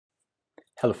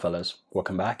Hello fellas,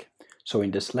 welcome back. So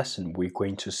in this lesson we're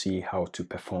going to see how to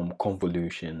perform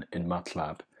convolution in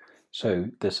Matlab. So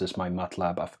this is my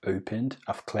Matlab I've opened,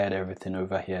 I've cleared everything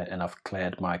over here and I've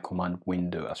cleared my command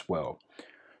window as well.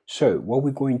 So what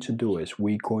we're going to do is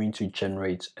we're going to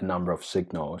generate a number of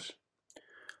signals.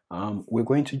 We're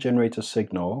going to generate a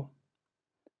signal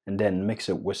and then mix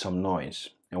it with some noise.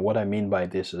 And what I mean by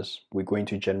this is we're going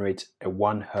to generate a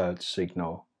 1 Hz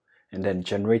signal and then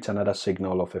generate another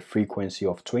signal of a frequency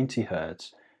of 20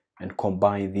 Hz and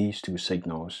combine these two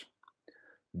signals.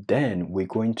 Then we're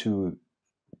going to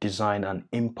design an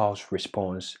impulse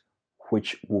response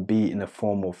which will be in the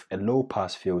form of a low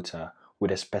pass filter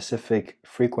with a specific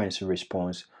frequency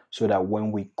response so that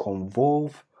when we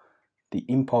convolve the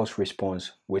impulse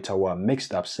response with our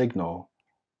mixed up signal,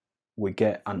 we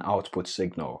get an output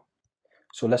signal.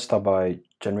 So let's start by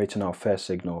generating our first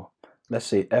signal. Let's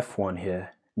say F1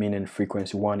 here, meaning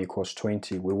frequency 1 equals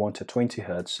 20. We want a 20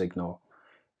 Hz signal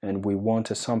and we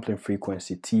want a sampling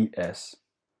frequency TS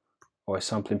or a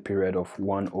sampling period of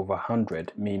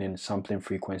 1/100, meaning sampling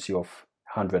frequency of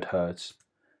 100 Hz.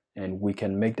 And we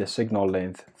can make the signal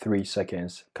length 3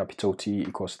 seconds, capital T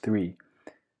equals 3.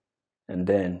 And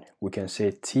then we can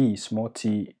say T, small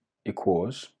t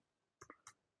equals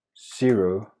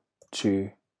 0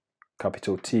 to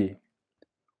capital T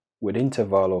with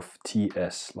interval of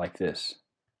TS like this.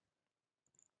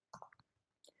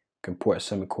 We can put a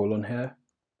semicolon here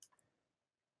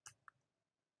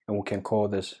and we can call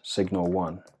this signal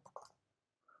 1.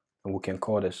 And we can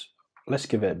call this, let's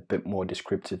give it a bit more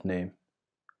descriptive name.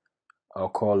 I'll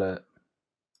call it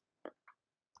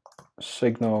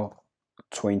signal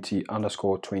 20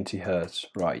 _ 20 Hz,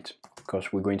 right?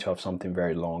 Because we're going to have something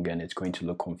very long and it's going to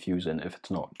look confusing if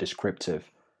it's not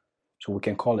descriptive. So we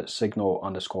can call it signal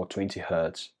 _ 20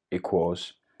 Hz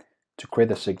equals, to create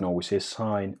the signal, we say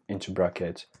sine into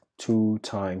bracket 2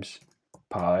 times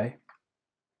pi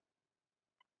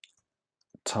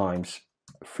times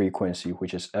frequency,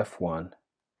 which is F1,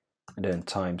 and then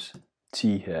times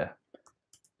T here,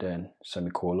 then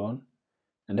semicolon.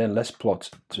 And then let's plot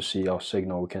to see our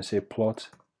signal. We can say plot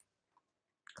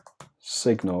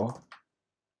signal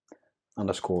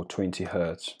 _ 20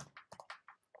 Hz.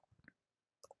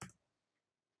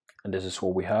 And this is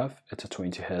what we have. It's a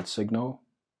 20 Hz signal.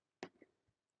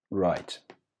 Right.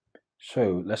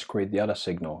 So let's create the other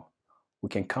signal. We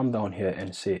can come down here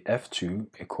and say F2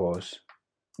 equals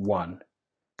 1,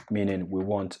 meaning we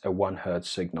want a 1 Hz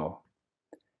signal.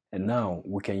 And now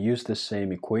we can use the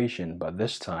same equation, but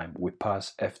this time we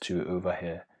pass F2 over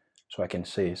here. So I can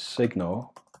say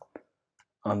signal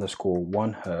 _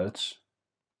 1 Hz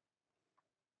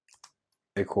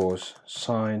equals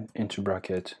sine into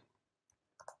bracket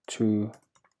 2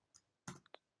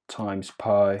 times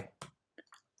pi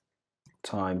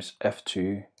times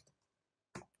F2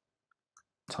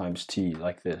 times T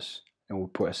like this. And we'll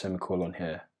put a semicolon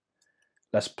here.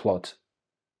 Let's plot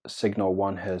signal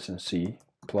 1 Hz and C.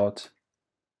 Plot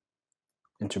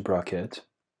into bracket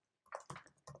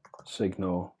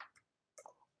signal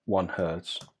 1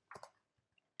 Hz,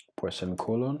 put a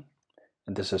semicolon,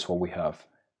 and this is what we have.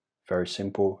 Very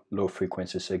simple low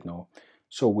frequency signal.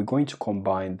 So we're going to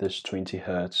combine this 20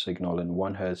 Hz signal and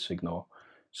 1 Hz signal.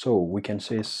 So we can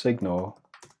say signal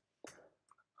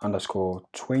 _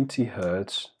 20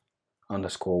 Hz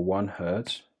 _ 1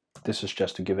 Hz. This is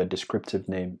just to give a descriptive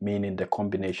name, meaning the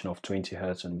combination of 20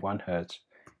 Hz and 1 Hz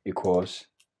equals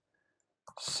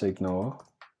signal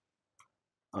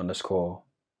 _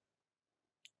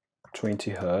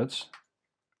 20 Hz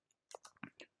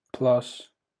plus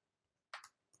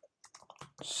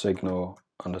signal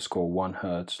 _ 1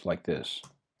 Hz like this.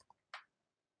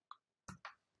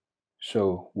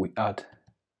 So we add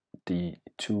the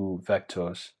two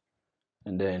vectors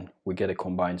and then we get a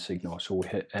combined signal. So we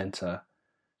hit enter.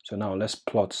 So now let's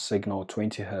plot signal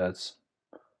 20 Hz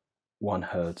 1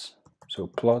 Hz. So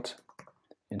plot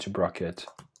into bracket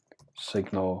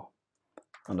signal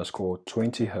 _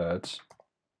 20 Hz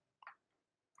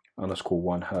 _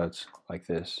 1 Hz like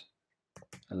this.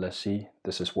 And let's see,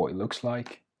 this is what it looks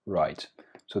like. Right.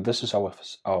 So this is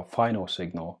our final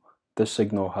signal. This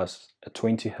signal has a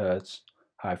 20 Hz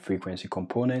high frequency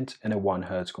component and a 1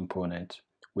 Hz component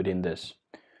within this.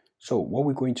 So what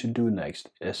we're going to do next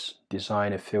is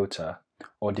design a filter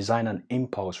or design an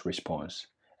impulse response.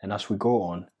 And as we go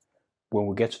on, when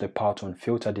we get to the part on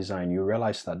filter design, you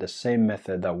realize that the same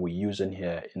method that we're using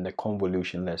here in the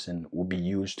convolution lesson will be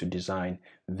used to design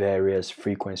various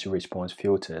frequency response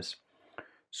filters.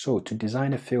 So to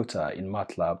design a filter in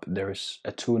Matlab, there is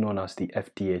a tool known as the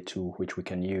FDA tool which we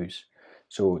can use.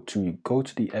 So to go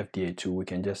to the FDA tool, we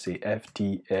can just say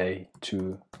FDA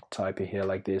to type it here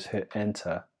like this, hit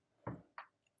enter.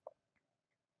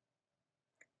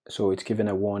 So it's given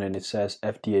a warning. It says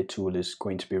FDA tool is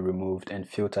going to be removed and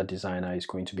filter designer is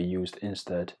going to be used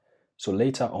instead. So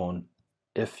later on,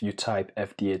 if you type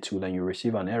FDA tool and you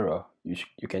receive an error,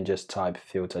 you can just type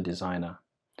filter designer.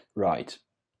 Right.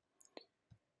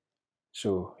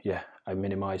 So yeah, I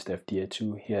minimized FDA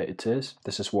tool. Here it is.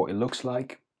 This is what it looks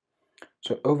like.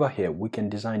 So over here, we can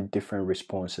design different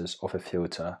responses of a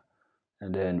filter,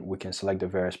 and then we can select the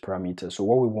various parameters. So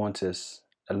what we want is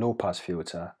a low pass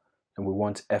filter, and we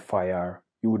want FIR.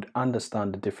 You would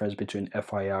understand the difference between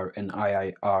FIR and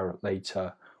IIR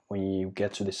later when you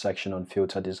get to the section on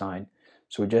filter design.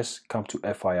 So just come to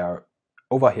FIR.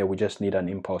 Over here, we just need an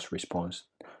impulse response.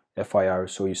 FIR,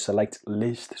 so you select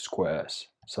least squares.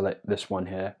 Select this one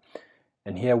here.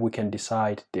 And here we can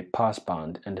decide the pass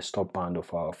band and the stop band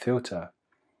of our filter.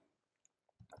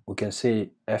 We can say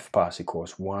F pass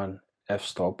equals 1, F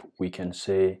stop, we can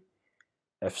say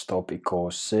F stop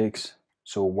equals 6.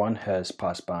 So 1 Hz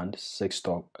pass band, 6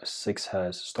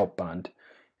 Hz stop band.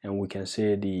 And we can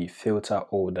say the filter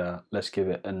order, let's give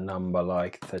it a number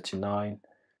like 39.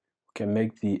 We can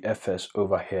make the Fs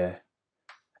over here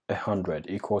 100,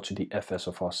 equal to the Fs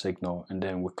of our signal, and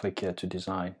then we click here to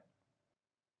design.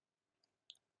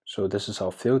 So this is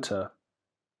our filter.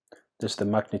 This is the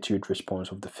magnitude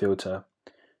response of the filter.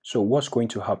 So what's going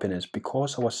to happen is,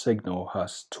 because our signal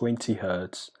has 20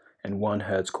 Hz and 1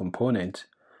 Hz component,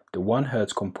 the 1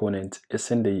 Hz component is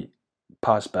in the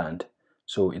pass band.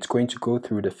 So it's going to go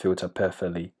through the filter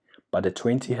perfectly, but the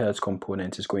 20 Hz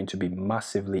component is going to be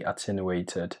massively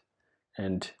attenuated,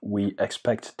 and we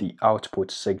expect the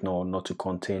output signal not to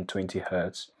contain 20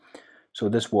 Hz. So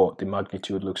this is what the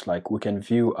magnitude looks like. We can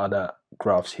view other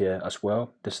graphs here as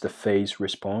well. This is the phase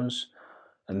response,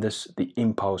 and this the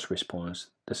impulse response.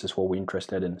 This is what we're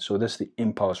interested in. So this is the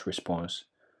impulse response.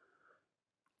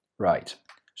 Right.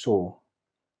 So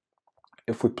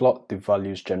if we plot the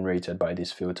values generated by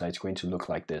this filter, it's going to look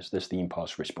like this. This is the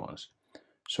impulse response.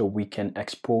 So we can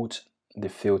export the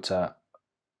filter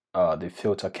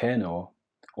kernel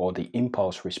or the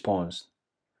impulse response.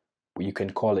 You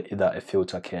can call it either a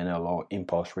filter kernel or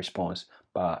impulse response,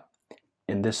 but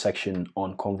in this section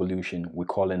on convolution, we're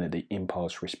calling it the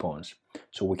impulse response.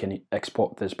 So we can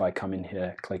export this by coming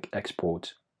here, click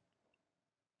export,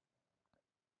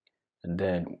 and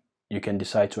then you can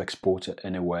decide to export it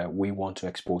anywhere. We want to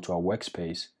export to our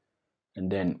workspace, and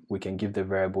then we can give the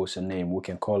variables a name. We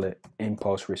can call it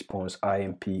impulse response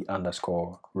imp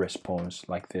underscore response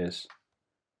like this,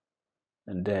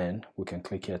 and then we can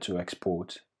click here to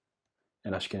export,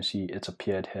 and as you can see, it's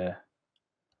appeared here.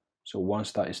 So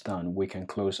once that is done, we can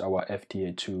close our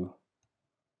FDA2.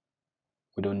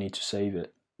 We don't need to save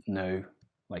it. No,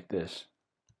 like this.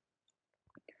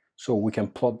 So we can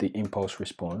plot the impulse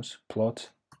response. Plot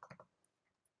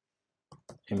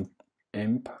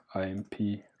imp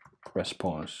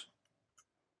response.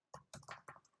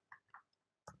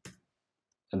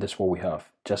 And this is what we have,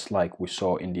 just like we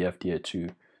saw in the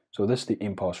FDA2. So this is the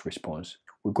impulse response.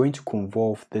 We're going to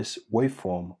convolve this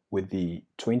waveform with the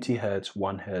 20 Hz,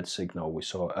 1 Hz signal we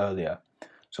saw earlier.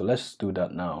 So let's do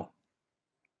that now.